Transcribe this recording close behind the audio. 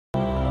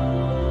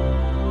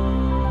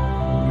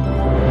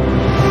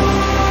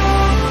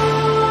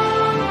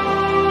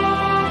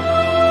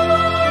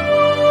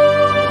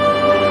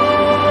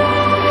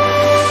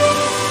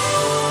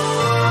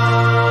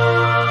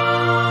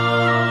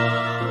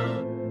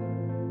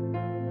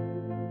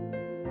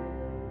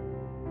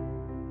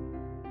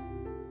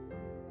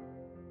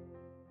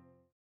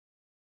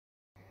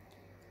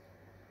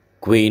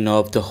Queen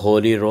of the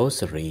Holy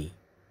Rosary,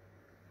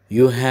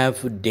 you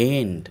have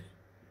deigned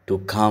to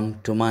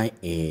come to my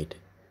aid,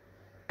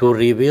 to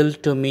reveal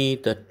to me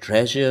the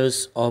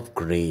treasures of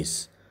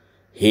grace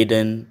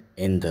hidden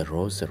in the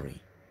Rosary.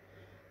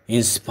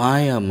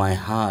 Inspire my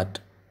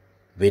heart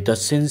with a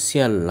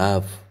sincere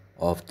love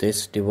of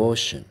this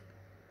devotion,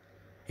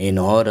 in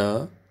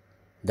order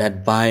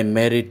that by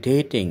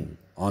meditating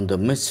on the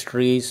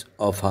mysteries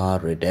of our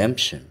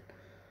redemption,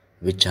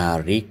 which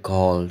are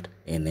recalled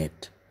in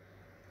it,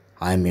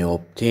 I may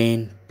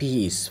obtain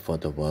peace for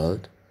the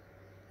world,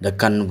 the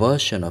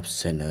conversion of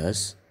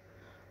sinners,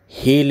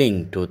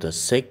 healing to the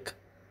sick,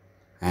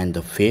 and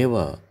the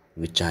favor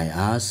which I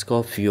ask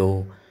of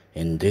you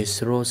in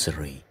this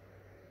Rosary.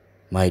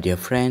 My dear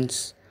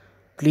friends,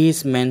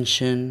 please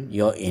mention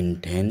your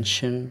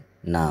intention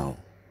now.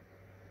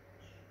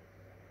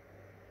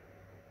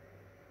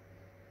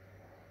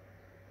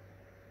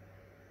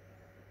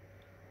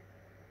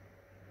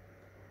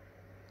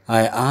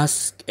 I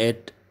ask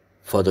it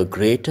for the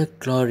greater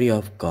glory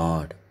of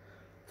God,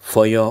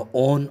 for your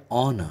own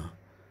honor,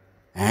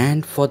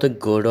 and for the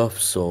good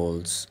of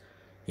souls,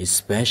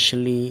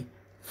 especially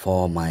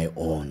for my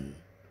own.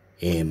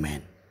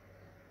 Amen.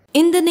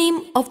 In the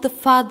name of the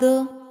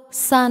Father,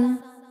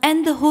 Son,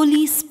 and the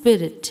Holy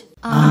Spirit.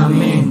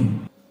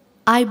 Amen.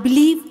 I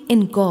believe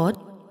in God,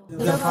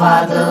 the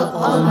Father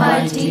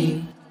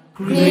Almighty,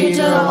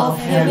 creator of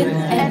heaven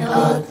and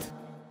earth.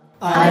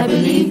 I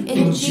believe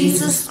in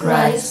Jesus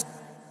Christ,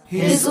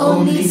 His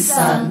only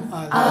Son,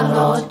 our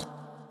Lord,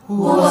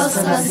 who was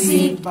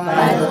conceived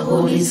by the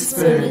Holy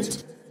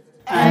Spirit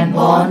and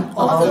born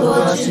of the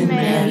Virgin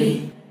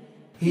Mary.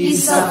 He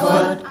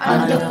suffered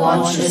under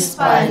Pontius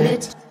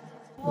Pilate,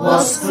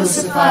 was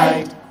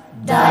crucified,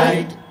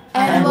 died,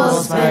 and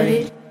was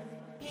buried.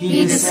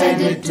 He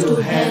descended to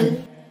hell.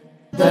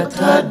 The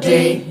third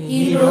day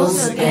He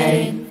rose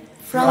again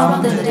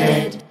from the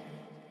dead.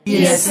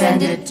 He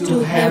ascended to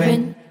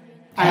heaven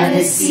and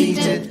is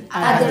seated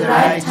at the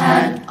right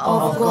hand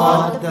of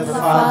God the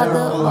Father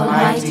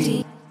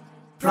Almighty.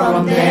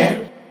 From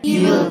there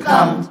He will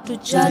come to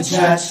judge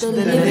the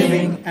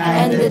living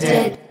and the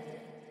dead.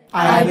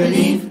 I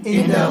believe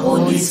in the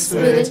Holy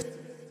Spirit,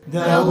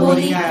 the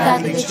Holy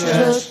Catholic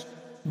Church,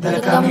 the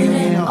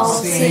communion of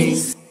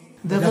saints,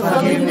 the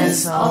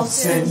forgiveness of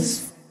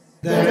sins,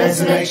 the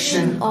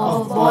resurrection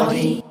of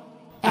body,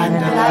 and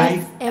the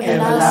life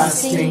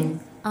everlasting.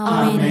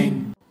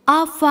 Amen.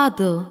 Our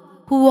Father,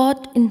 who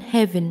art in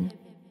heaven,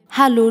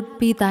 hallowed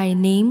be thy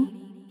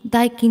name.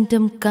 Thy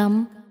kingdom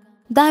come,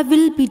 thy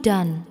will be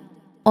done,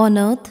 on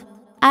earth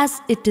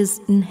as it is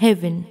in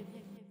heaven.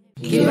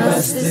 Give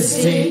us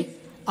this day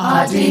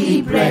our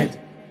daily bread,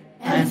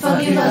 and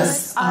forgive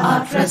us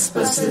our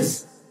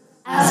trespasses,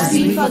 as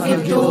we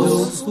forgive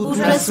those who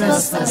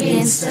trespass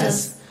against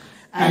us.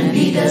 And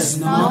lead us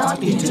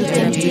not into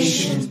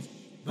temptation,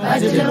 but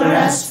deliver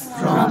us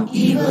from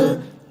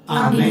evil.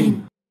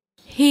 Amen.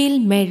 Hail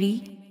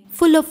Mary,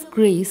 full of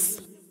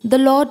grace, the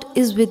Lord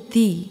is with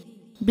thee.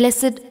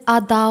 Blessed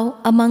art thou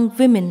among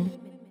women,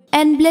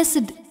 and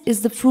blessed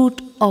is the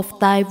fruit of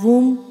thy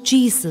womb,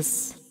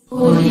 Jesus.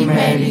 Holy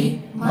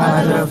Mary,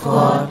 Mother of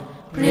God,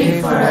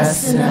 pray for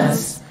us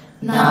sinners,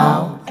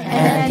 now and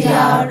at the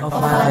hour of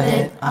our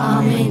death.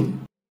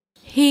 Amen.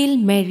 Hail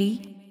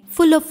Mary,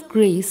 full of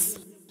grace,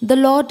 the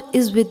Lord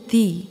is with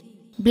thee.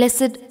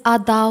 Blessed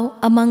art thou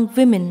among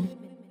women,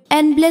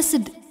 and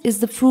blessed is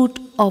the fruit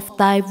of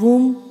thy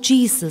womb,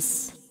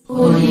 Jesus.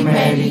 Holy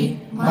Mary,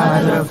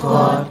 Mother of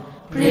God,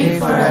 pray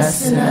for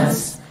us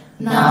sinners,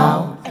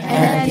 now and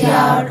at the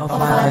hour of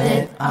our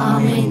death.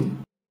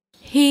 Amen.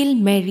 Hail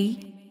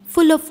Mary,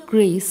 full of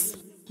grace,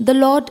 the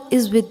Lord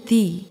is with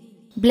thee.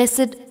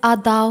 Blessed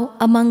art thou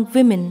among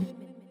women,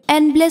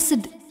 and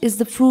blessed is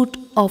the fruit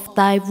of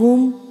thy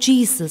womb,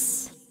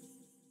 Jesus.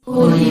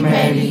 Holy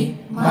Mary,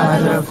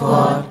 Mother of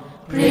God,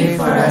 pray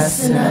for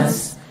us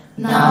sinners,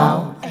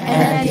 now and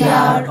at the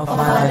hour of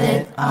our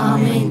death.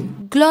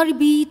 Amen. Glory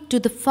be to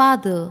the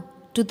Father,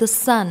 to the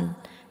Son,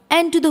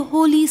 and to the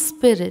Holy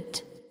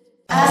Spirit.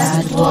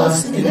 As it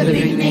was in the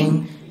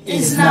beginning,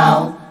 is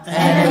now,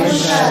 and ever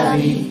shall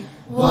be,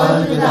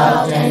 world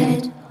without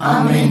end.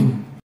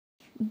 Amen.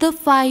 The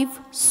 5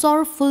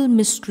 sorrowful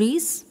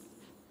mysteries.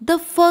 The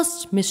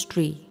first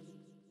mystery,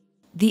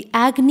 the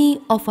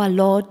agony of our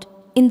Lord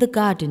in the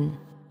garden.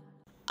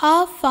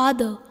 Our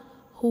Father,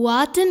 who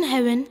art in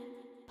heaven,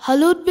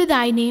 hallowed be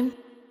thy name.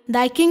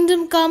 Thy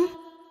kingdom come,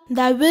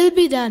 thy will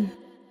be done,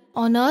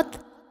 on earth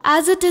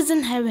as it is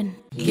in heaven.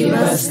 Give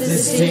us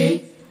this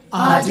day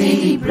our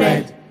daily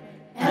bread,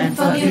 and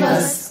forgive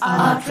us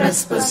our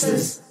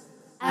trespasses,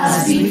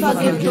 as we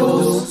forgive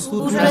those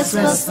who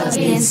trespass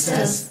against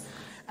us.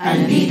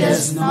 And lead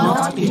us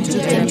not into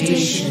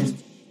temptation,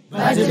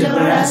 but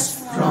deliver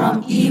us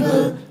from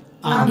evil.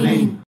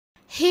 Amen.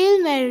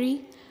 Hail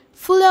Mary,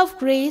 full of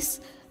grace,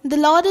 the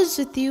Lord is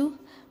with you.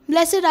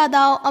 Blessed art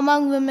thou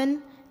among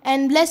women,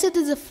 and blessed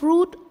is the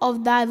fruit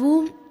of thy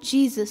womb,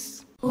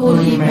 Jesus.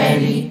 Holy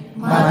Mary,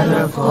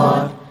 Mother of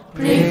God,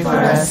 pray for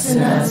us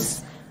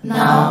sinners,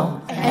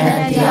 now and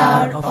at the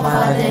hour of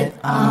our death.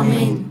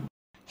 Amen.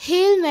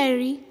 Hail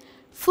Mary,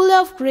 full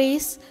of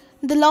grace,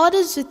 the Lord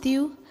is with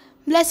you.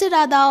 Blessed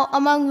art thou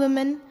among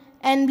women,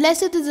 and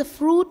blessed is the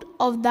fruit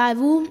of thy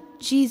womb,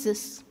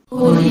 Jesus.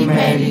 Holy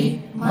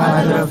Mary,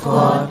 Mother of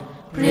God,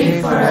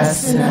 pray for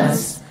us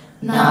sinners,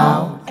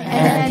 now and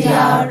at the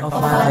hour of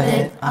our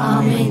death.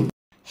 Amen.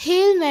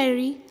 Hail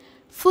Mary,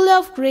 full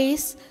of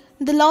grace,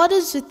 the Lord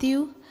is with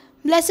you.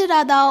 Blessed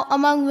art thou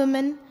among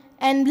women,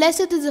 and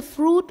blessed is the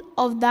fruit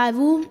of thy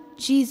womb,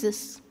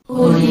 Jesus.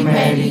 Holy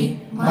Mary,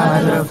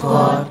 Mother of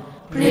God,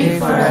 pray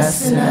for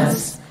us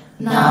sinners,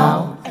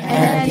 now and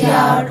at the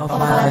hour of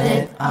our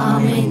death.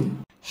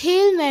 Amen.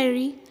 Hail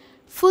Mary,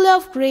 full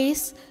of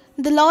grace,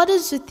 the Lord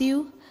is with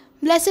you.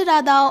 Blessed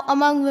art thou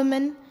among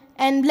women,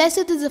 and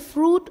blessed is the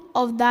fruit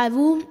of thy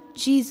womb,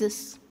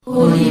 Jesus.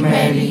 Holy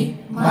Mary,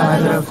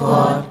 Mother of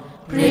God,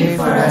 pray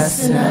for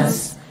us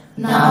sinners,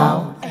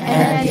 now and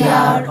at the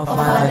hour of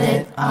our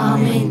death.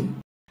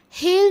 Amen.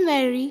 Hail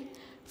Mary,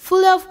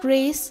 full of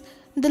grace,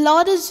 the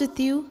Lord is with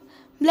you.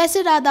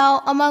 Blessed art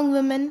thou among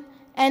women,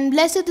 and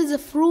blessed is the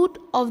fruit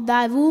of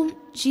thy womb,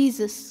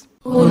 Jesus.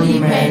 Holy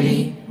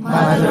Mary,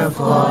 Mother of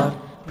God,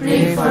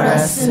 pray for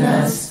us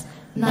sinners,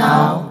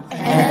 now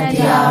and at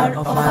the hour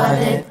of our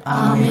death.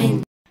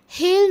 Amen.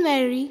 Hail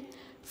Mary,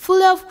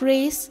 full of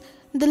grace,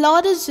 the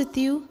Lord is with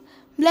you.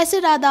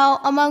 Blessed art thou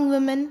among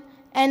women,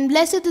 and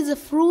blessed is the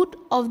fruit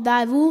of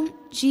thy womb,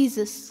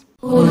 Jesus.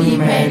 Holy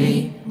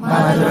Mary,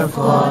 Mother of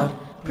God,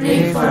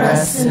 pray for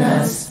us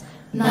sinners,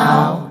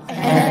 now and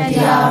at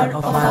the hour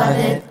of our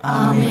death.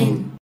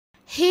 Amen.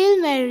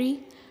 Hail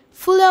Mary,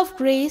 full of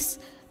grace,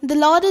 the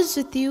Lord is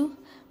with you.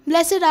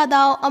 Blessed art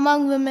thou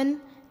among women,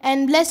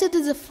 and blessed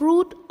is the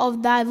fruit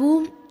of thy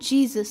womb,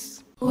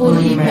 Jesus.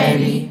 Holy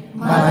Mary,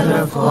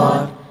 Mother of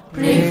God,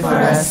 pray for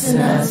us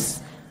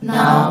sinners,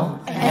 now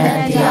and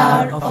at the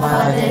hour of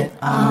our death.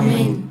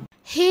 Amen.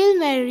 Hail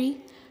Mary,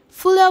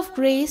 full of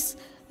grace,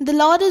 the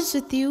Lord is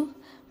with you.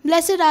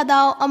 Blessed art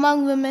thou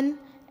among women,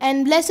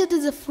 and blessed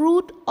is the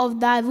fruit of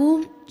thy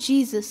womb,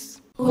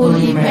 Jesus.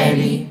 Holy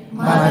Mary,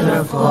 Mother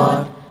of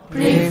God,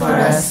 pray for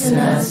us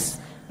sinners,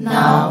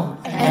 now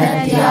and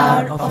at the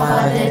hour of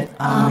our death.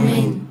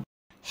 Amen.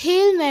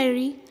 Hail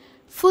Mary,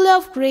 full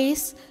of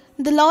grace,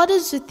 the Lord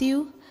is with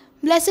you.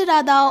 Blessed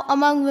art thou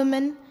among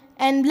women,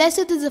 and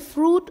blessed is the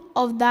fruit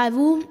of thy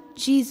womb,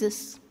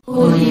 Jesus.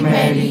 Holy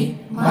Mary,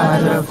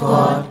 Mother of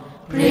God,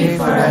 pray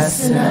for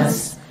us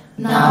sinners,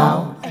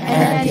 now and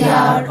at the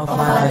hour of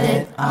our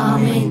death.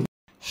 Amen.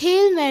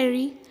 Hail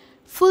Mary,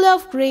 full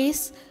of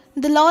grace,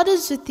 the Lord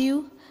is with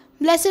you.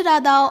 Blessed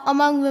art thou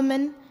among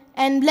women,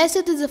 and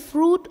blessed is the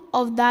fruit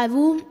of thy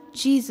womb,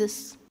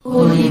 Jesus.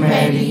 Holy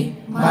Mary,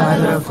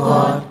 Mother of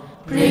God,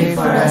 pray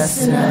for us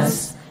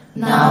sinners,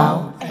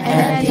 now and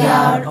at the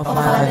hour of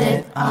our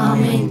death.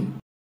 Amen.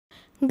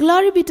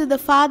 Glory be to the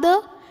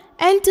Father,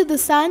 and to the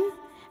Son,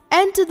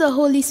 and to the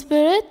Holy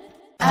Spirit,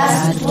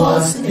 as it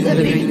was in the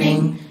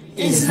beginning,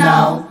 is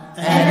now,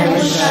 and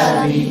ever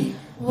shall be,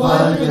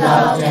 world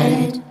without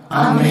end.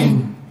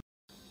 Amen.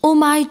 O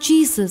my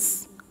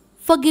Jesus,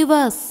 forgive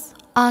us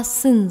our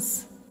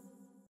sins.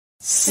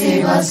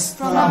 Save us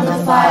from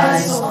the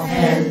fires of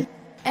hell,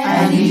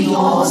 and lead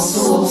all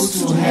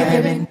souls to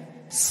heaven,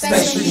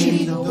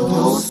 especially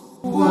those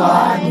who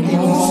are in the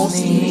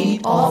most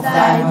need of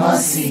thy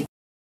mercy.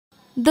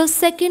 The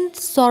second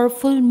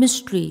sorrowful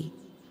mystery,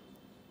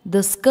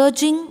 the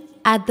scourging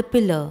at the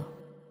pillar.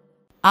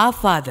 Our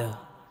Father,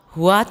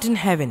 who art in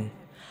heaven,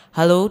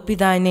 hallowed be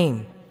thy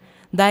name.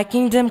 Thy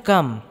kingdom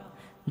come,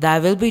 thy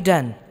will be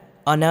done,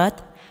 on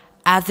earth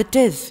as it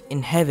is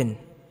in heaven.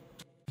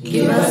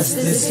 Give us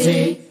this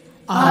day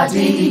our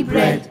daily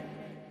bread,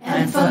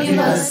 and forgive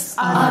us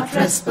our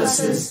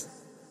trespasses,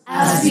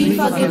 as we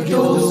forgive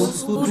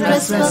those who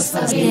trespass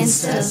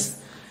against us.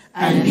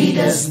 And lead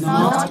us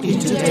not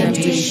into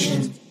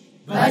temptation,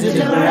 but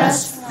deliver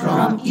us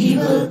from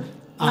evil.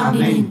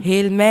 Amen.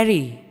 Hail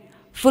Mary,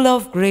 full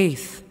of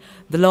grace,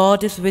 the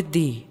Lord is with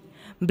thee.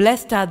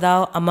 Blessed art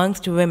thou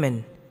amongst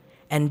women,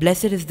 and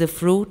blessed is the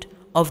fruit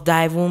of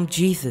thy womb,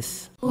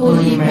 Jesus.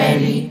 Holy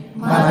Mary,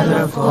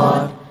 Mother of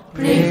God,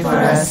 pray for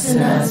us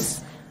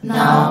sinners,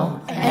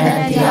 now and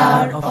at the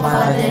hour of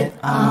our death.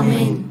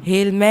 Amen.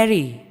 Hail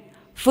Mary,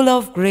 full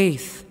of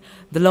grace,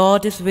 the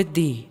Lord is with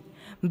thee.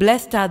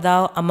 Blessed art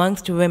thou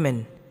amongst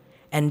women,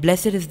 and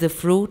blessed is the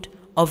fruit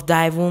of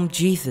thy womb,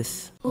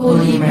 Jesus.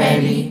 Holy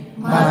Mary,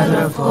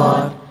 Mother of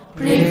God,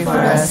 pray for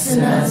us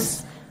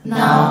sinners,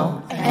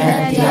 now and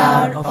at the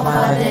hour of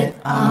our death.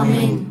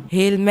 Amen.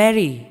 Hail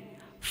Mary,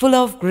 full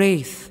of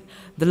grace,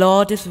 the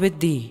Lord is with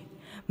thee.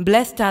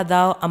 Blessed art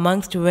thou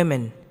amongst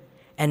women,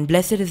 and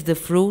blessed is the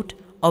fruit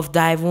of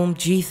thy womb,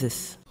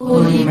 Jesus.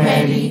 Holy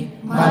Mary,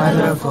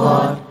 Mother of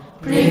God,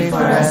 pray for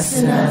us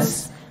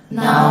sinners,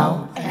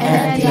 now and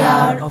at the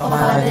hour of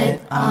our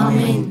death.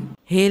 Amen.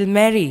 Hail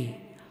Mary,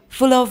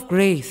 full of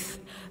grace,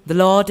 the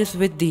Lord is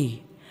with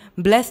thee.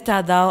 Blessed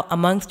art thou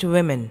amongst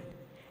women,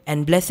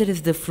 and blessed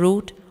is the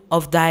fruit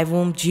of thy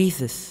womb,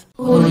 Jesus.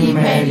 Holy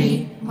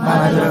Mary,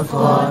 Mother of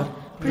God,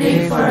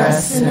 pray for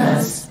us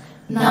sinners,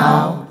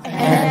 now and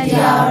at the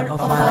hour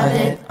of our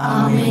death.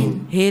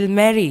 Amen. Hail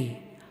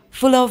Mary,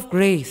 full of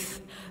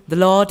grace, the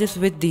Lord is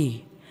with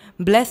thee.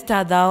 Blessed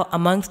art thou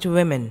amongst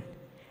women,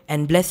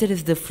 and blessed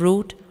is the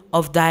fruit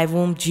of thy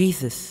womb,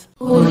 Jesus.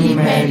 Holy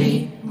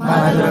Mary,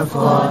 Mother of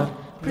God,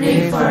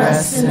 pray for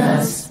us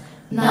sinners,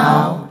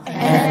 now and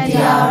at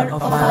the hour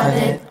of our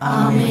death.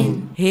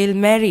 Amen. Hail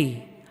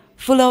Mary,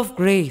 full of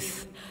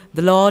grace,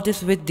 the Lord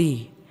is with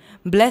thee.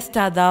 Blessed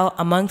art thou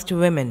amongst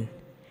women,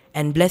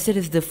 and blessed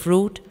is the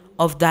fruit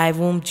of thy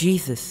womb,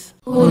 Jesus.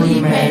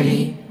 Holy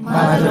Mary,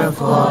 Mother of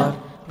God,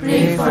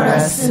 pray for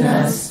us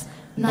sinners,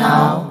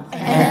 now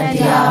and at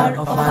the hour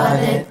of our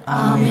death.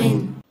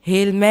 Amen.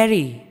 Hail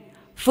Mary,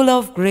 full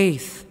of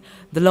grace,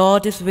 the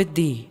Lord is with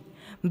thee.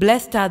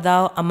 Blessed art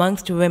thou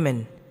amongst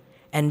women,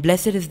 and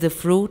blessed is the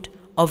fruit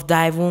of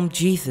thy womb,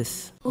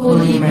 Jesus.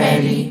 Holy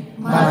Mary,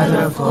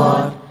 Mother of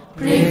God,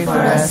 pray for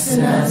us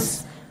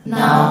sinners,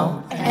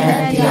 now and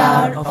at the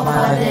hour of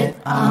our death.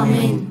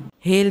 Amen.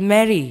 Hail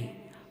Mary,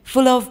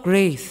 full of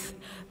grace,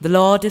 the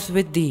Lord is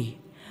with thee.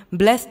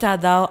 Blessed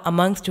art thou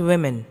amongst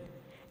women,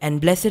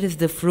 and blessed is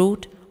the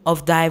fruit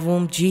of thy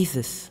womb,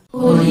 Jesus.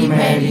 Holy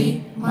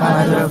Mary,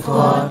 Mother of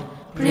God,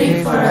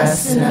 pray for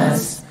us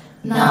sinners,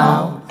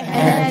 now and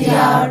at the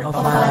hour of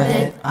our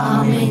death.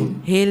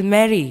 Amen. Hail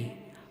Mary,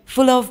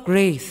 full of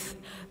grace,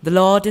 the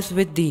Lord is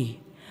with thee.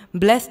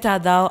 Blessed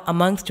art thou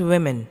amongst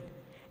women,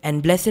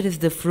 and blessed is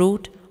the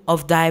fruit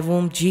of thy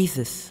womb,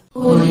 Jesus.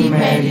 Holy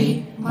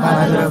Mary,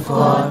 Mother of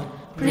God,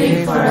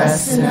 pray for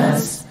us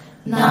sinners,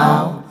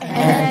 now and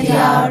at the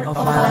hour of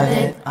our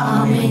death.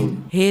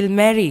 Amen. Hail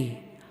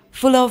Mary,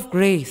 full of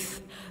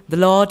grace, the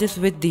Lord is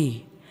with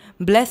thee.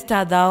 Blessed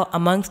art thou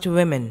amongst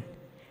women,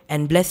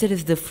 and blessed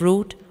is the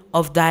fruit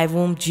of thy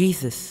womb,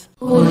 Jesus.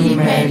 Holy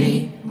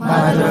Mary,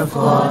 Mother of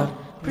God,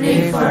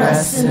 pray for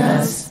us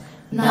sinners,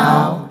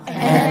 now and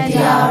at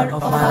the hour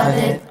of our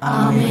death.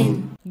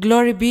 Amen.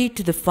 Glory be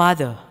to the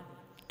Father,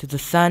 to the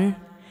Son,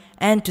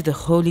 and to the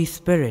Holy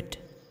Spirit.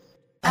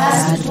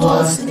 As it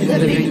was in the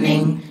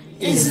beginning,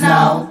 is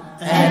now,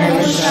 and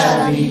ever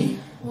shall be,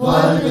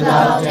 world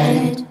without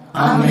end.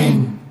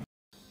 Amen.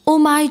 O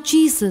my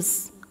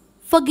Jesus,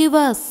 forgive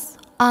us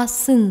our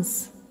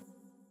sins.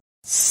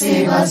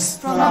 Save us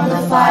from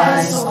the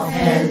fires of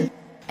hell,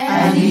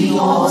 and lead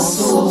all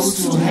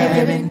souls to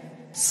heaven,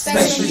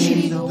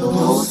 especially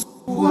those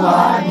who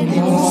are in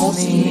the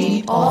most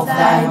need of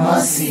thy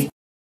mercy.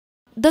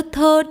 The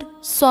third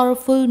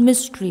sorrowful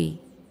mystery,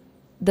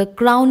 the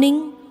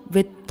crowning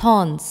with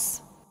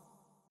thorns.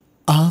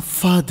 Our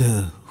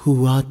Father,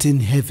 who art in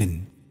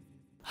heaven,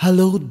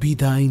 hallowed be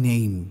thy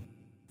name.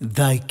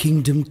 Thy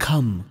kingdom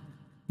come,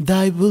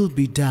 thy will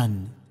be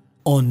done,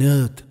 on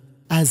earth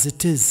as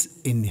it is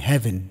in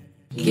heaven.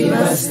 Give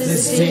us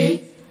this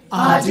day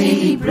our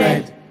daily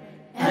bread,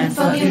 and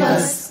forgive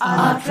us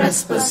our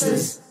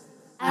trespasses,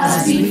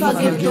 as we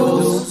forgive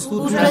those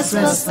who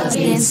trespass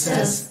against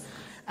us.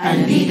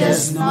 And lead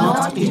us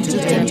not into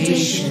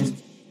temptation,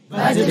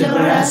 but deliver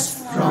us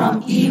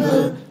from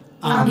evil.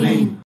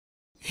 Amen.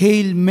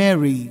 Hail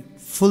Mary,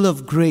 full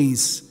of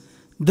grace,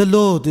 the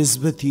Lord is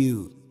with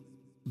you.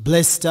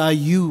 Blessed are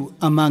you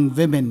among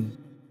women,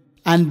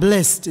 and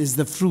blessed is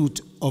the fruit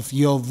of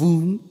your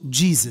womb,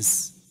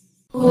 Jesus.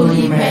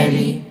 Holy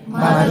Mary,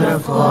 Mother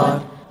of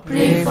God,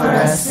 pray for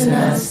us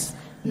sinners,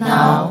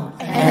 now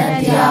and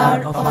at the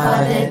hour of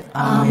our death.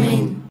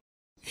 Amen.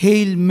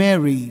 Hail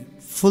Mary,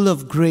 full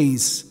of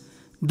grace,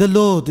 the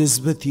Lord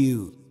is with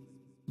you.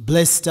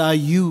 Blessed are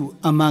you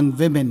among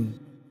women,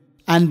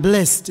 and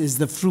blessed is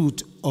the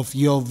fruit of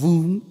your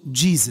womb,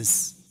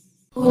 Jesus.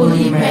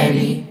 Holy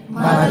Mary,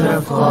 Mother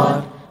of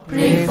God,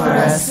 pray for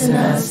us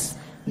sinners,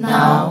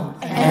 now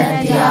and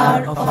at the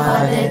hour of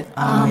our death.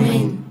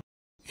 Amen.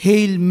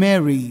 Hail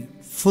Mary,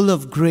 full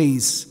of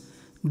grace,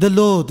 the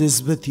Lord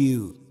is with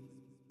you.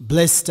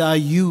 Blessed are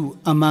you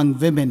among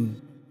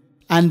women,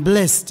 and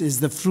blessed is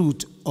the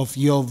fruit of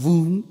your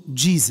womb,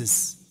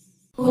 Jesus.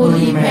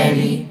 Holy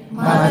Mary,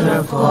 Mother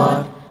of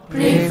God,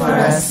 pray for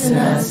us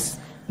sinners,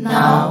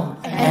 now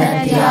and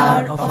at the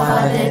hour of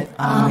our death.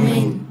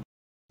 Amen.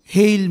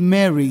 Hail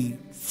Mary,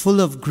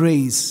 full of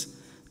grace,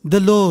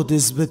 the Lord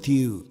is with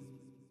you.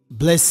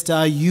 Blessed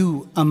are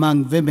you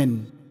among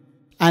women,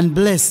 and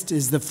blessed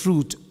is the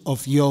fruit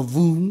of your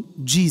womb,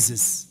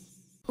 Jesus.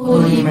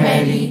 Holy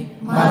Mary,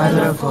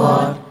 Mother of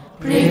God,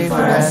 pray for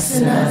us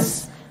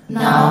sinners,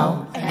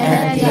 now and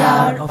at the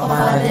hour of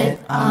our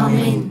death.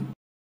 Amen.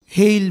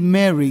 Hail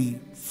Mary,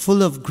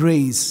 full of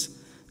grace,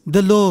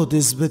 the Lord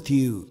is with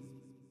you.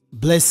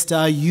 Blessed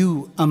are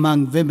you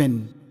among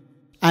women,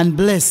 and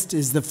blessed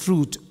is the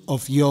fruit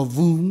of your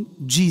womb,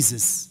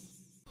 Jesus.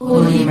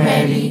 Holy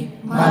Mary,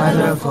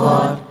 Mother of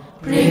God,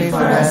 pray for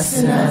us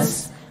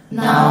sinners,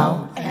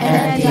 now and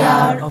at the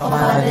hour of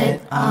our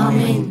death.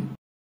 Amen.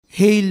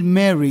 Hail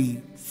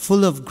Mary,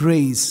 full of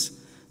grace,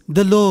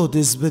 the Lord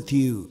is with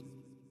you.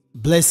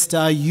 Blessed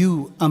are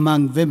you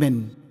among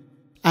women,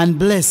 and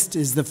blessed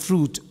is the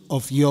fruit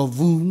of your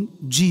womb,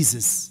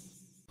 Jesus.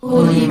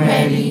 Holy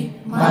Mary,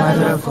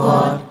 Mother of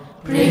God,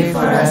 pray for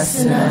us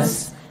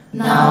sinners,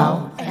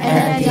 now and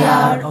at the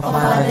hour of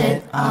our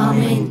death.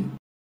 Amen.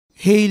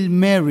 Hail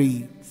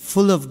Mary,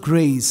 full of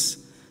grace,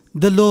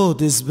 the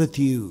Lord is with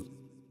you.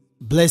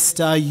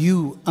 Blessed are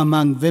you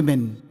among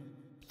women,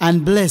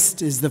 and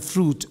blessed is the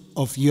fruit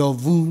of your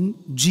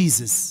womb,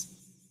 Jesus.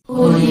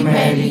 Holy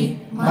Mary,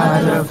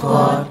 Mother of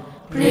God,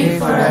 pray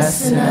for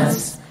us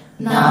sinners,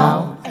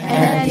 now and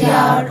at the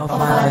hour of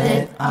our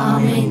death.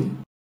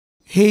 Amen.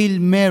 Hail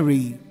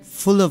Mary,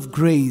 full of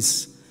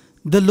grace,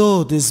 the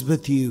Lord is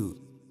with you.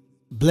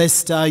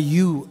 Blessed are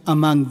you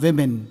among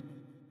women,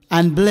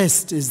 and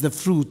blessed is the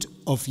fruit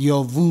of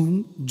your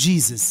womb,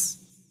 Jesus.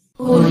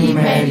 Holy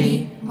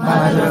Mary,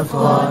 Mother of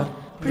God,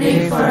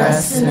 pray for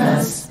us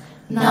sinners,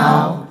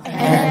 now and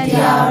at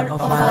the hour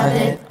of our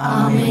death.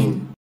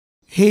 Amen.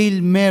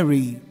 Hail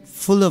Mary,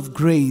 full of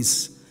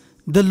grace,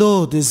 the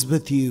Lord is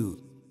with you.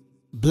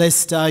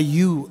 Blessed are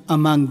you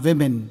among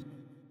women,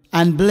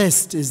 and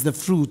blessed is the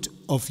fruit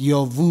of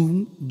your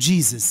womb,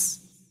 Jesus.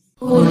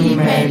 Holy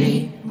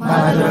Mary,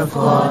 Mother of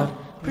God,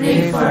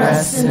 pray for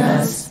us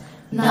sinners,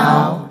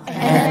 now and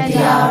at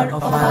the hour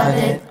of our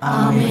death.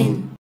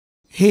 Amen.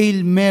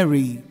 Hail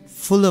Mary,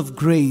 full of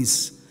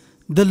grace,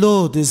 the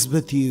Lord is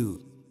with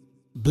you.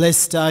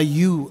 Blessed are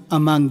you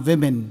among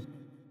women,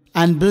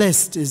 and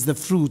blessed is the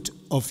fruit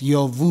of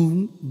your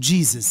womb,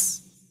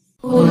 Jesus.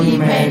 Holy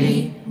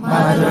Mary,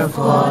 Mother of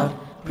God,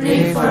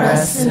 pray for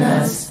us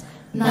sinners,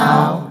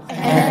 now and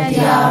at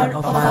the hour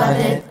of our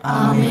death.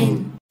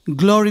 Amen.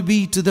 Glory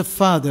be to the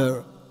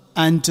Father,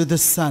 and to the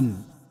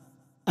Son,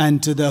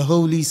 and to the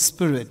Holy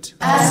Spirit.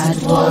 As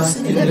it was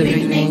in the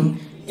beginning,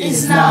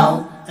 is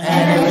now,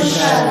 and ever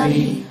shall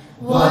be,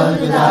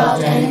 world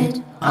without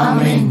end.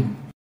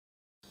 Amen.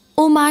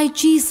 O my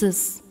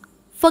Jesus,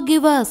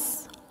 forgive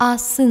us our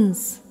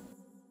sins.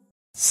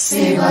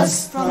 Save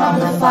us from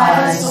the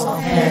fires of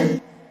hell,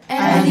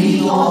 and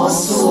lead all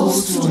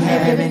souls to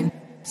heaven,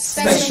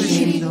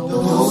 especially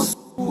those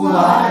who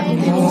are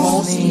in the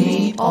most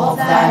need of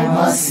thy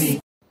mercy.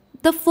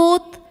 The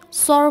fourth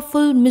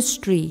sorrowful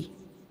mystery,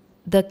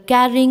 the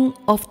carrying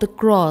of the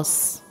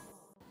cross.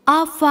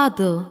 Our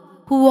Father,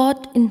 who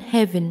art in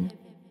heaven,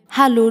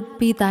 hallowed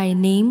be thy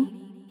name.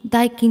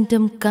 Thy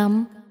kingdom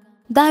come,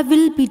 thy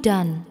will be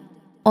done,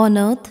 on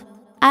earth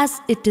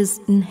as it is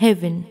in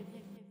heaven.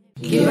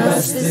 Give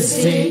us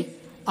this day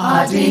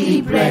our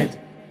daily bread,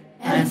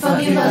 and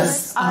forgive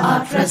us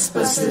our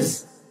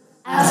trespasses,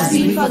 as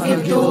we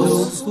forgive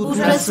those who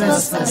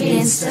trespass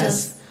against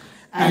us.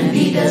 And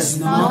lead us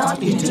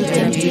not into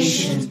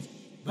temptation,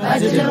 but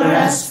deliver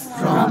us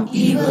from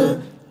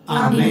evil.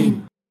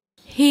 Amen.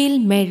 Hail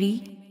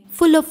Mary,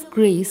 full of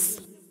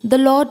grace, the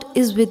Lord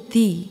is with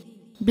thee.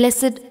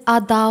 Blessed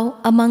art thou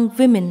among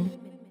women,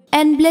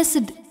 and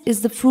blessed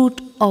is the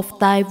fruit of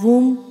thy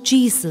womb,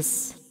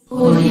 Jesus.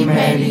 Holy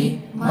Mary,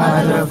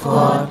 Mother of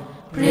God,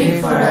 pray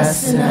for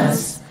us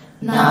sinners,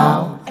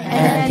 now and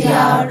at the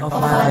hour of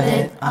our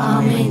death.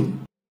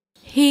 Amen.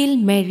 Hail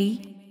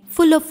Mary,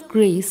 full of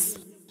grace,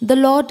 the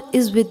Lord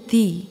is with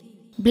thee.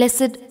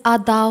 Blessed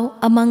art thou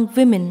among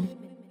women,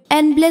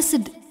 and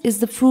blessed is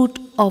the fruit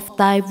of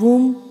thy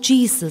womb,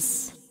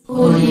 Jesus.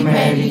 Holy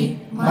Mary,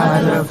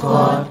 Mother of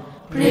God,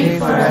 pray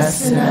for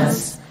us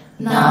sinners,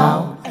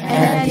 now and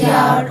at the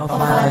hour of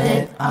our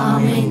death.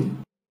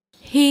 Amen.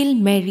 Hail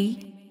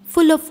Mary,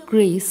 full of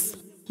grace,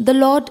 the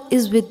Lord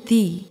is with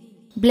thee.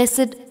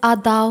 Blessed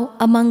art thou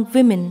among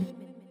women,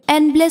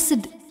 and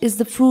blessed is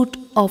the fruit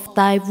of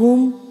thy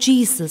womb,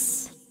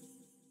 Jesus.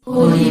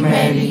 Holy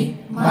Mary,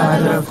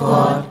 Mother of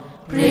God,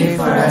 pray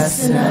for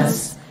us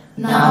sinners,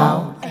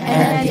 now and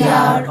at the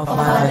hour of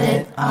our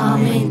death.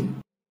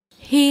 Amen.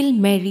 Hail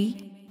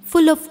Mary,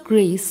 full of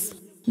grace,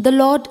 the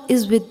Lord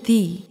is with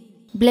thee.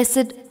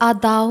 Blessed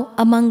art thou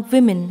among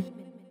women,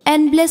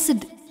 and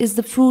blessed is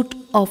the fruit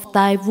of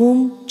thy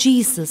womb,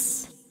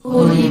 Jesus.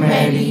 Holy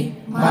Mary,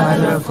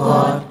 Mother of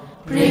God,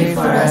 pray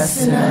for us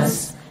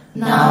sinners,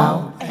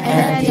 now and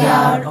at the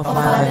hour of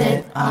our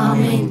death.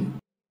 Amen.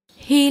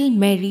 Hail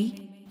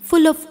Mary,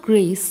 full of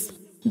grace,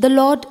 the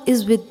Lord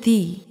is with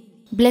thee.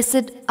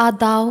 Blessed art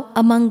thou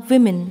among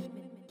women,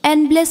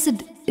 and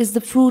blessed is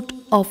the fruit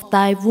of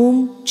thy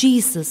womb,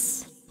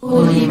 Jesus.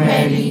 Holy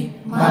Mary,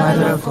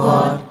 Mother of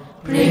God,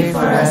 pray for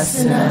us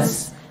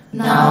sinners,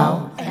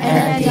 now and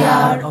at the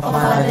hour of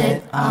our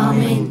death.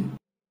 Amen.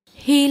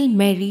 Hail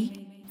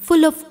Mary,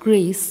 full of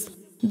grace,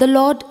 the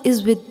Lord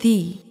is with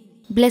thee.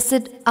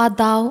 Blessed art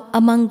thou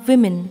among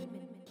women,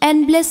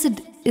 and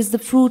blessed is the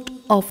fruit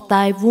of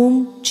thy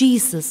womb,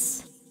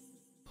 Jesus.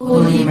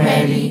 Holy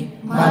Mary,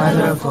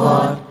 Mother of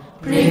God,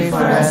 pray for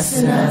us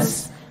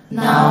sinners,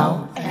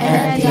 now and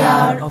at the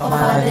hour of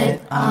our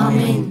death.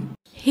 Amen.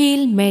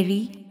 Hail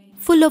Mary,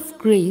 full of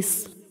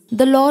grace,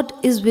 the Lord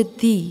is with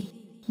thee.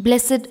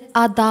 Blessed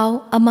art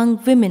thou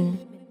among women,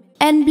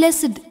 and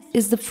blessed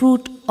is the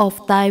fruit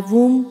of thy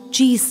womb,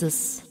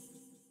 Jesus.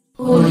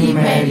 Holy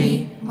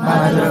Mary,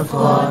 Mother of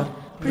God,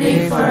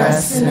 pray for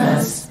us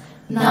sinners,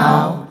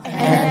 now and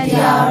at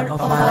the hour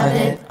of our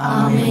death.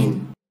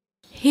 Amen.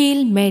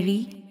 Hail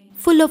Mary,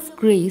 full of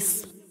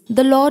grace,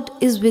 the Lord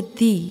is with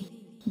thee.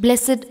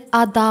 Blessed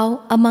art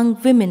thou among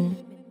women,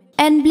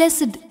 and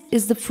blessed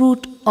is the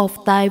fruit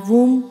of thy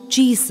womb,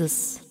 Jesus.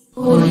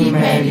 Holy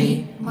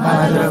Mary,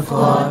 Mother of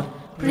God,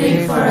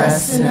 pray for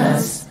us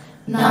sinners,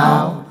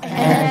 now and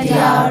at the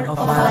hour of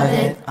our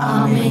death.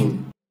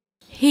 Amen.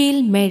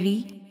 Hail Mary,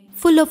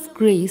 full of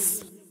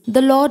grace,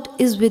 the Lord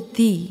is with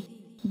thee.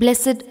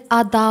 Blessed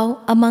art thou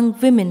among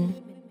women,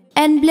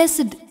 and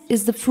blessed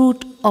is the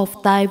fruit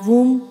of thy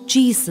womb,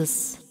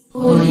 Jesus.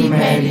 Holy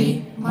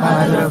Mary,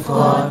 Mother of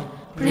God,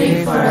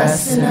 pray for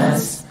us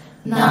sinners,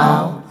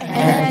 now and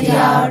at the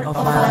hour of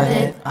our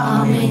death.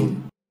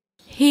 Amen.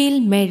 Hail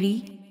Mary,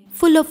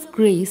 full of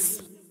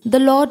grace, the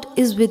Lord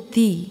is with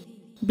thee.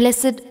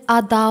 Blessed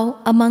art thou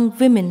among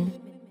women,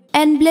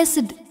 and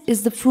blessed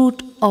is the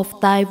fruit of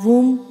thy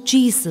womb,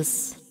 Jesus.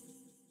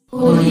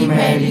 Holy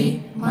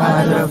Mary,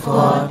 Mother of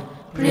God,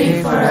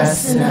 pray for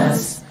us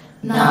sinners,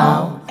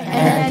 now and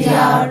at the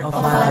hour of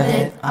our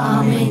death.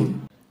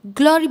 Amen.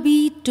 Glory be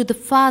to the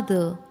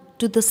Father,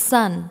 to the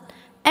Son,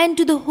 and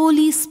to the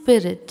Holy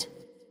Spirit.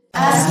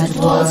 As it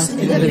was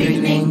in the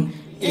beginning,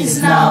 is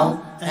now,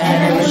 and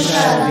ever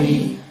shall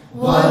be,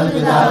 world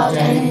without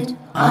end.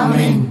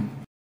 Amen.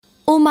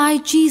 O my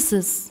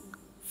Jesus,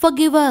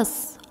 forgive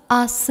us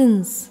our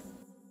sins.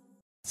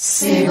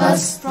 Save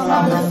us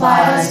from the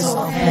fires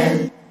of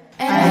hell,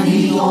 and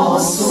lead all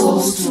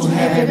souls to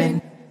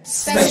heaven,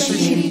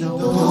 especially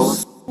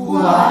those who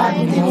are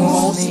in the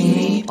most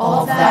need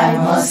of thy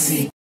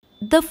mercy.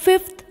 The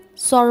fifth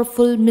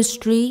sorrowful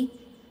mystery,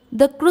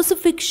 the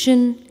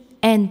crucifixion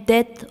and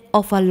death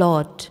of our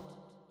Lord.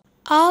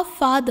 Our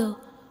Father,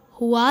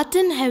 who art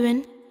in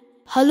heaven,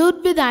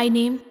 hallowed be thy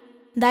name.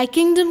 Thy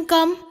kingdom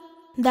come,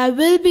 thy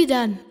will be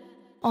done,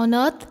 on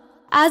earth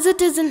as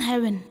it is in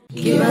heaven.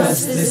 Give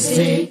us this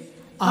day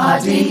our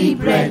daily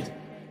bread,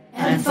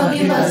 and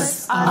forgive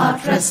us our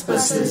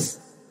trespasses,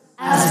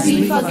 as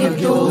we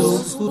forgive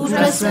those who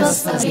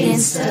trespass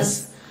against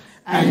us.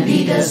 And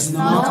lead us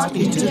not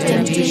into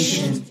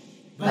temptation,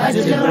 but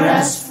deliver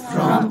us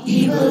from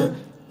evil.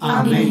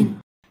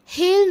 Amen.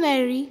 Hail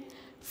Mary,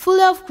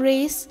 full of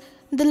grace,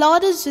 the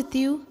Lord is with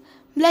you.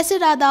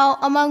 Blessed art thou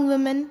among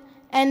women,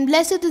 and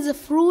blessed is the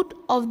fruit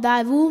of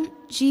thy womb,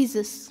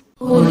 Jesus.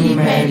 Holy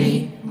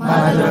Mary,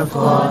 Mother of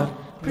God,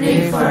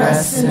 pray for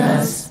us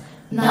sinners,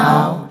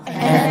 now and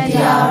at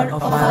the hour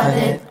of our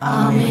death.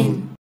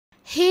 Amen.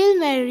 Hail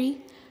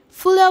Mary,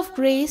 full of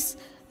grace,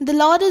 the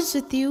Lord is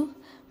with you.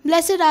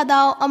 Blessed art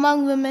thou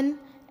among women,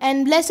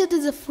 and blessed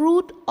is the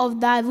fruit of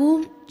thy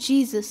womb,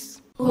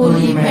 Jesus.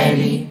 Holy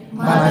Mary,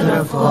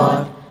 Mother of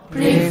God,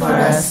 pray for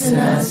us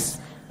sinners,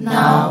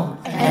 now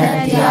and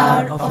at the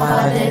hour of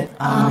our death.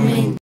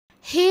 Amen.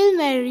 Hail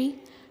Mary,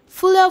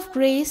 full of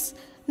grace,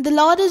 the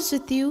Lord is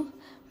with you.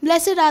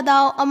 Blessed art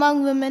thou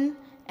among women,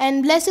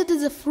 and blessed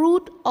is the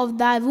fruit of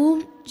thy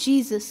womb,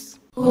 Jesus.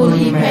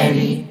 Holy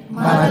Mary,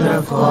 Mother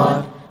of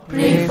God,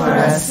 pray for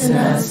us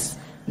sinners,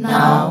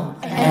 now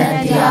and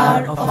at the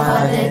hour of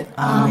our death.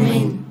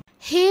 Amen.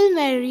 Hail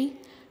Mary,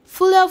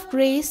 full of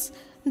grace,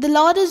 the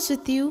Lord is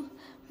with you.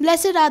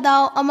 Blessed art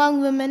thou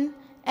among women,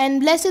 and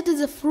blessed is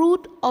the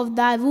fruit of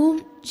thy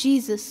womb,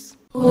 Jesus.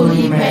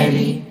 Holy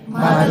Mary,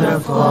 Mother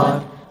of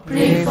God,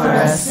 pray for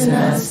us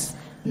sinners,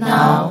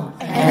 now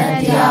and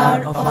at the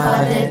hour of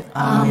our death.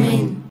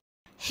 Amen.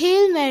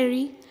 Hail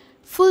Mary,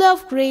 full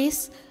of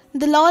grace,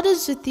 the Lord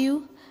is with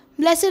you.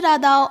 Blessed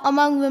art thou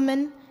among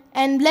women,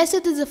 and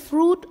blessed is the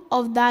fruit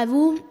of thy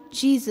womb,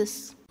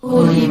 Jesus.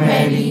 Holy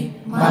Mary,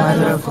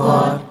 Mother of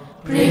God,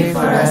 pray for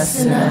us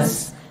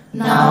sinners,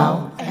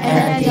 now and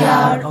at the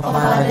hour of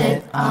our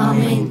death.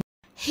 Amen.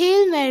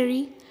 Hail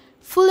Mary,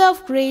 full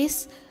of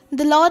grace,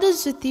 the Lord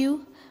is with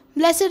you.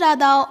 Blessed art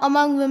thou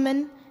among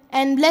women,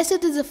 and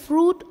blessed is the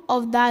fruit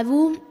of thy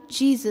womb,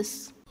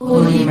 Jesus.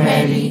 Holy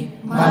Mary,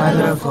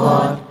 Mother of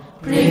God,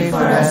 pray for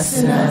us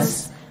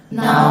sinners,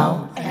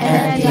 now and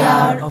at the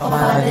hour of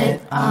our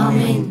death.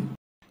 Amen.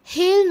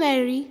 Hail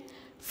Mary,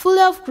 full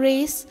of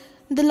grace,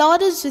 the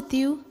Lord is with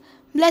you.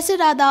 Blessed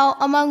art thou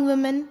among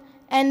women,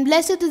 and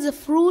blessed is the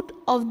fruit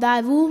of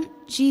thy womb,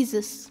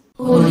 Jesus.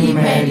 Holy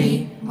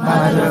Mary,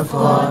 Mother of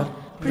God,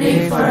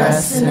 pray for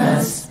us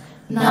sinners,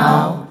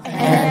 now and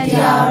at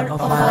the hour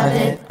of our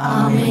death.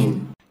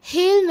 Amen.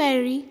 Hail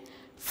Mary,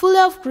 full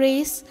of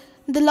grace,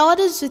 the Lord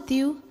is with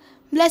you.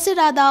 Blessed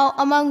art thou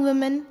among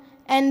women,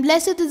 and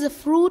blessed is the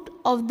fruit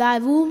of thy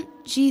womb,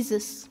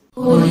 Jesus.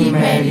 Holy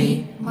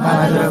Mary,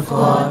 Mother of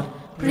God,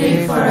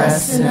 pray for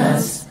us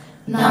sinners,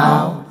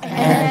 now and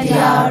at the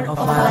hour of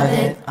our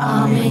death.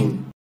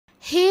 Amen.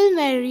 Hail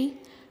Mary,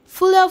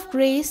 full of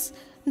grace,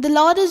 the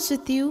Lord is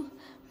with you.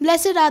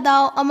 Blessed art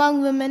thou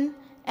among women,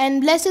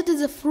 and blessed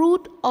is the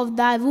fruit of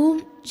thy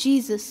womb,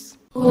 Jesus.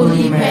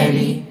 Holy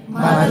Mary,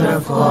 Mother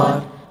of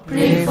God,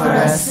 pray for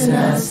us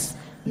sinners,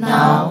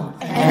 now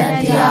and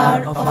at the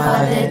hour of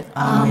our death.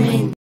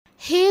 Amen.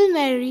 Hail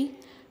Mary,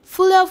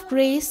 full of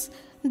grace,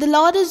 the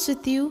Lord is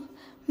with you.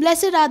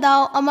 Blessed art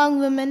thou among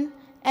women,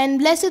 and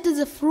blessed is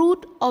the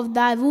fruit of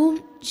thy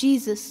womb,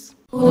 Jesus.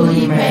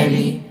 Holy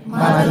Mary,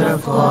 Mother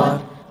of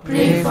God,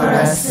 pray for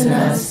us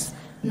sinners,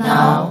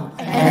 now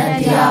and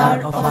at the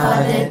hour of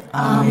our death.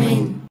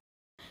 Amen.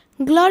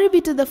 Glory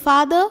be to the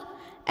Father,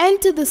 and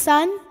to the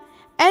Son,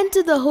 and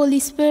to the Holy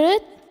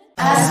Spirit,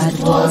 as it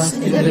was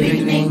in the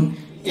beginning,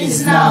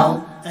 is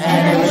now,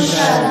 and ever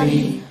shall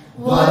be,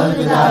 world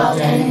without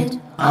end.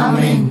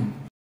 Amen.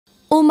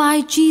 O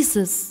my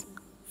Jesus,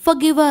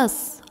 forgive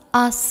us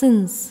our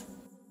sins.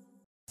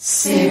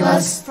 Save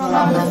us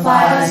from the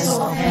fires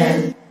of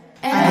hell,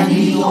 and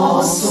lead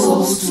all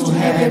souls to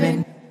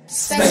heaven,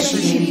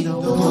 especially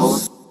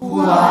those who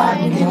are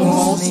in the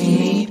most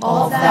need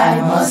of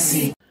thy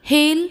mercy.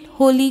 Hail,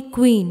 Holy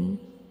Queen,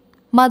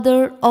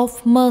 Mother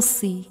of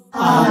Mercy.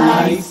 Our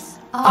life,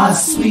 our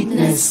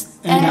sweetness,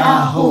 and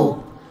our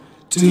hope.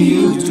 To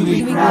you do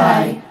we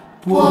cry,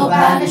 poor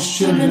banished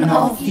children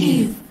of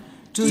Eve.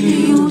 To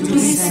you do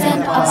we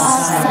send up our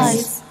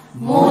sighs,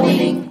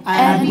 mourning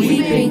and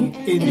weeping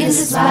in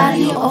this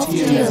valley of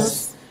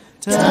tears.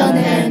 Turn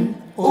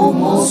then, O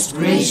most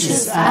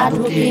gracious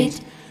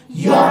Advocate,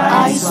 your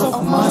eyes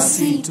of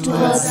mercy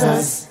towards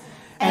us,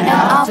 and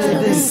after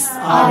this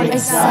our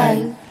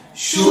exile,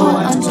 show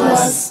unto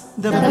us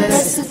the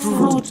blessed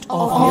fruit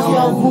of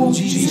your womb,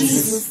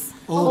 Jesus.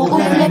 O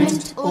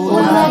clement, O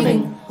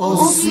loving,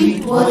 O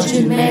sweet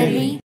Virgin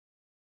Mary.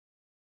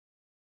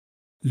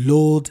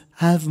 Lord,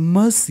 have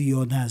mercy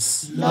on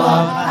us.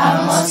 Lord,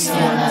 have mercy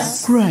on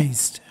us.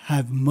 Christ,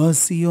 have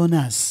mercy on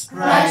us.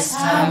 Christ,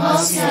 have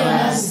mercy on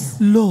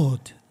us.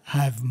 Lord,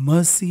 have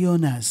mercy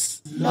on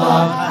us.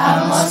 Lord,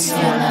 have mercy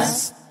on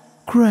us.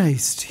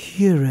 Christ,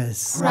 hear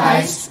us.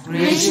 Christ,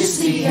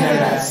 graciously hear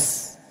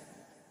us.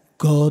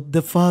 God,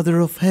 the Father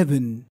of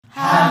heaven,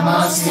 Have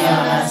mercy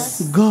on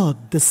us.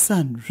 God, the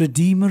Son,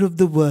 Redeemer of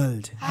the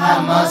world,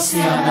 Have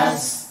mercy on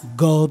us.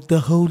 God, the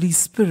Holy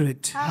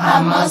Spirit,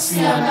 Have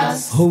mercy on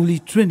us. Holy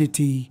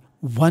Trinity,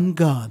 one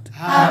God,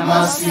 Have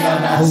mercy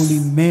on us.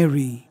 Holy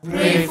Mary,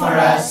 Pray for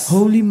us.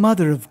 Holy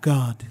Mother of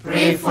God,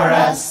 Pray for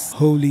us.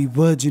 Holy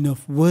Virgin of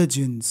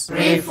Virgins,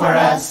 Pray for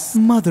us.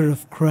 Mother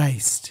of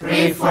Christ,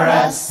 Pray for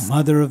us.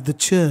 Mother of the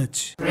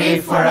Church, Pray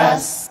for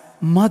us.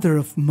 Mother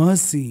of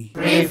Mercy,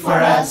 Pray for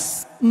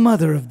us.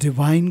 Mother of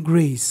Divine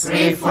Grace,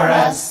 Pray for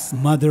us.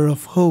 Mother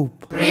of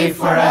Hope, Pray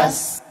for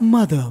us.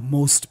 Mother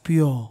most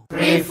pure,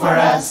 Pray for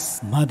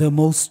us. Mother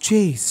most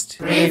chaste,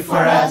 Pray for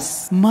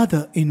us.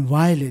 Mother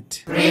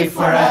inviolate, Pray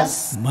for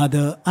us.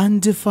 Mother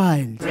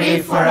undefiled,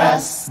 Pray for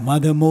us.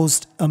 Mother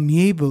most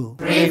amiable,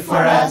 Pray for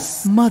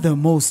us. Mother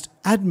most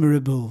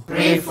admirable,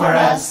 Pray for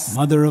us.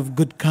 Mother of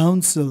good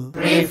counsel,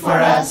 Pray for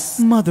us.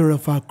 Mother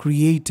of our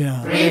Creator,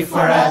 Pray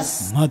for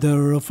us.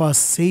 Mother of our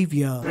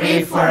Savior,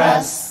 Pray for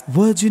us.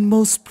 Virgin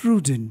most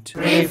prudent,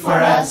 Pray for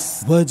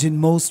us. Virgin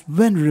most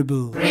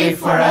venerable, Pray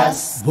for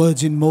us.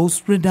 Virgin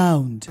most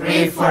renowned,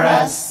 Pray for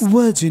us.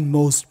 Virgin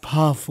most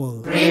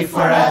powerful, Pray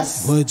for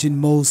us. Virgin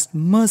most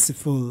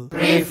merciful,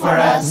 Pray for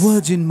us.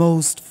 Virgin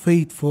most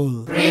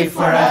faithful, Pray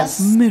for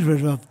us.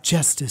 Mirror of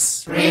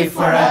justice, Pray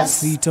for us.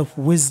 Seat of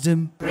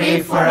wisdom,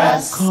 Pray for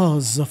us.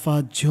 Cause of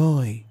our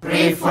joy,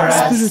 Pray for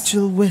us.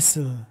 Spiritual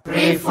vessel,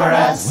 Pray for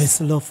us.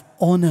 Vessel of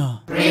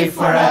honor, Pray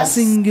for us.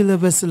 Singular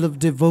vessel of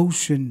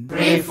devotion,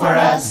 Pray for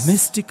us.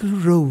 Mystical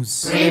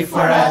rose, Pray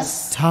for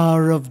us.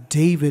 Tower of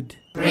David,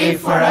 Pray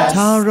for us.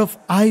 Tower of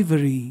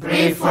ivory,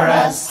 Pray for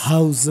us.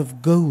 House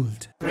of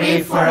gold,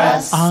 Pray for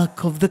us.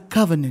 Ark of the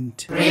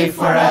covenant, Pray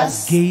for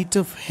us. Gate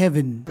of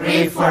heaven,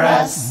 Pray for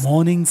us.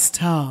 Morning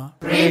star,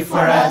 Pray for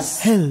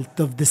us. Health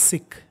of the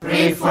sick,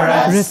 Pray for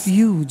us.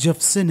 Refuge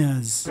of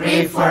sinners,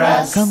 Pray for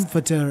us.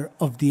 Comforter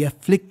of the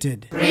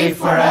afflicted, Pray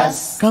for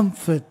us.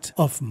 Comfort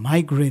of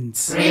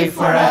migrants, Pray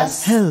for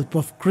us. Help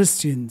of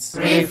Christians,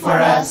 Pray for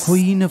us.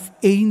 Queen of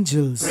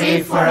angels,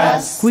 Pray for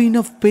us. Queen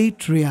of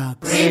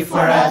patriarchs, Pray for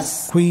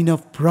us. Queen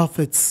of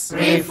prophets,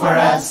 Pray for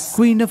us.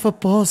 Queen of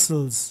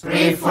apostles,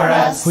 Pray for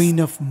us. Queen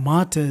of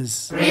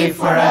martyrs, Pray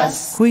for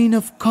us. Queen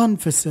of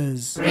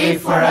confessors, Pray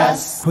for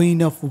us.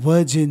 Queen of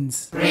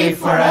virgins, Pray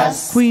for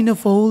us. Queen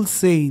of all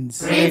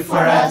saints, Pray for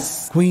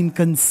us. Queen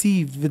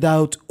conceived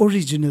without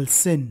original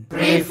sin,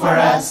 Pray for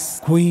us.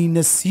 Queen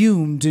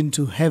assumed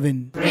into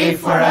heaven, Pray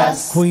for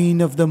us.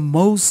 Queen of the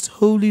most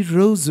holy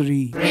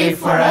rosary, Pray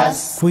for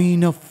us.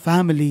 Queen of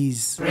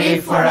families, Pray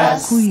for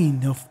us.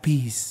 Queen of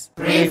peace,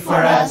 Pray for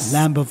us.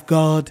 Lamb of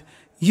God,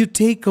 you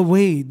take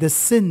away the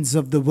sins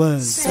of the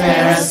world.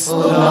 Spare us, O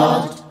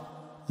Lord.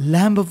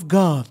 Lamb of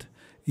God,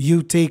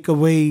 you take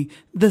away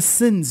the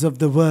sins of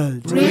the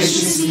world.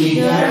 Graciously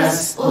hear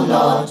us, O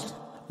Lord.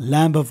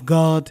 Lamb of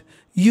God,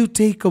 you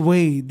take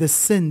away the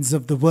sins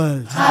of the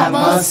world. Have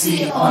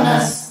mercy on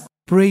us,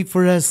 Pray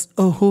for us,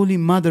 O Holy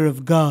Mother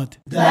of God,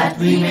 that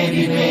we may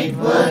be made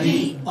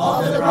worthy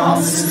of the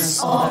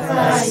promises of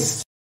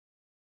Christ.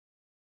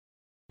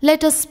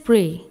 Let us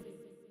pray.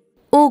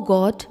 O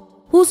God,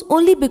 whose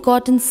only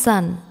begotten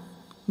Son,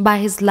 by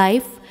his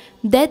life,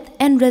 death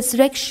and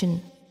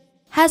resurrection,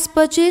 has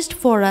purchased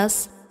for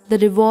us the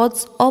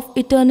rewards of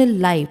eternal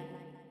life,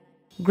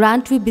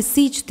 grant, we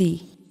beseech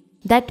thee,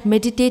 that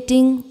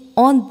meditating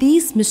on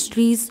these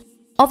mysteries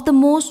of the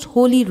most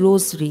holy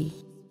rosary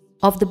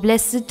of the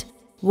Blessed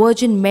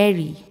Virgin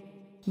Mary,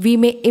 we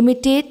may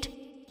imitate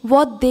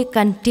what they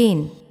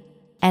contain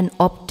and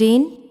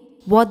obtain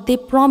what they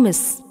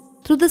promise,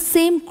 through the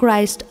same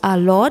Christ our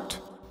Lord.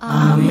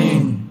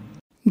 Amen.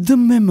 The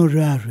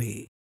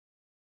Memorare.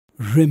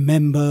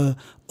 Remember,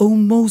 O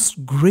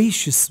most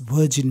gracious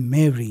Virgin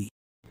Mary,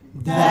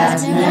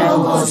 that never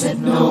was it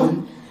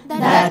known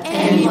that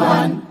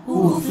anyone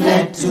who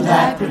fled to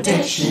thy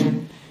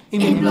protection,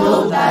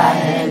 implored thy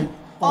help,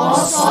 or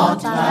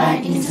sought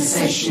thine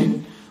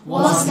intercession,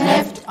 was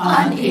left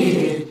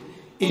unaided.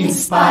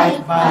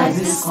 Inspired by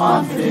this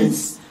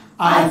confidence,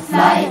 I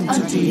fly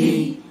unto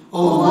thee,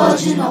 O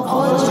Virgin of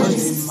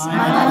Virgins, my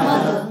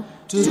Mother.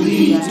 To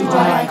thee do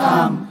I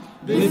come,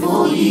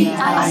 before thee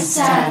I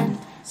stand,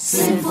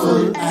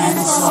 sinful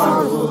and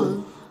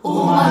sorrowful.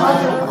 O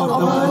Mother of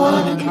the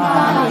Word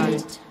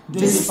incarnate,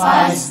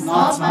 despise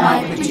not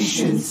my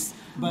petitions,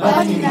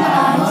 but in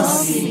thy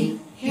mercy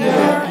hear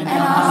and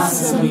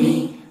answer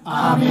me.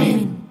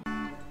 Amen.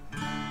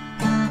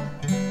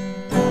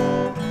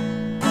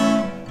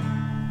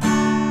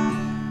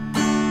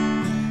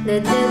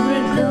 Let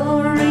every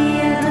glory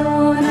and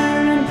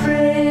honor and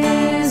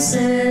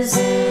praises,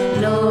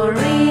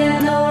 glory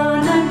and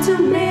honor to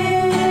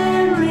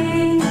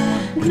Mary,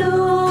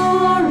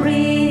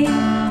 glory,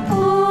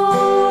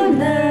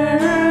 honor,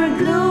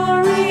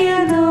 glory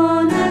and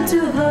honor to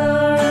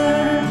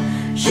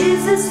her.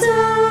 She's the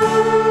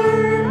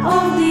star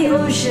of the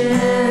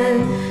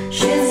ocean,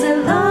 she's a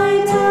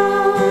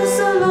lighthouse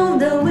along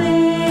the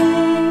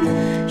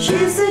way,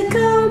 she's a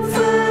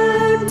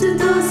comfort to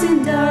those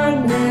in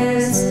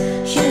darkness,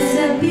 she's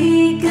a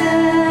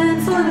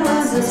beacon for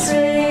those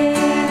astray.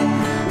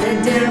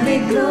 Let there be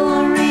glory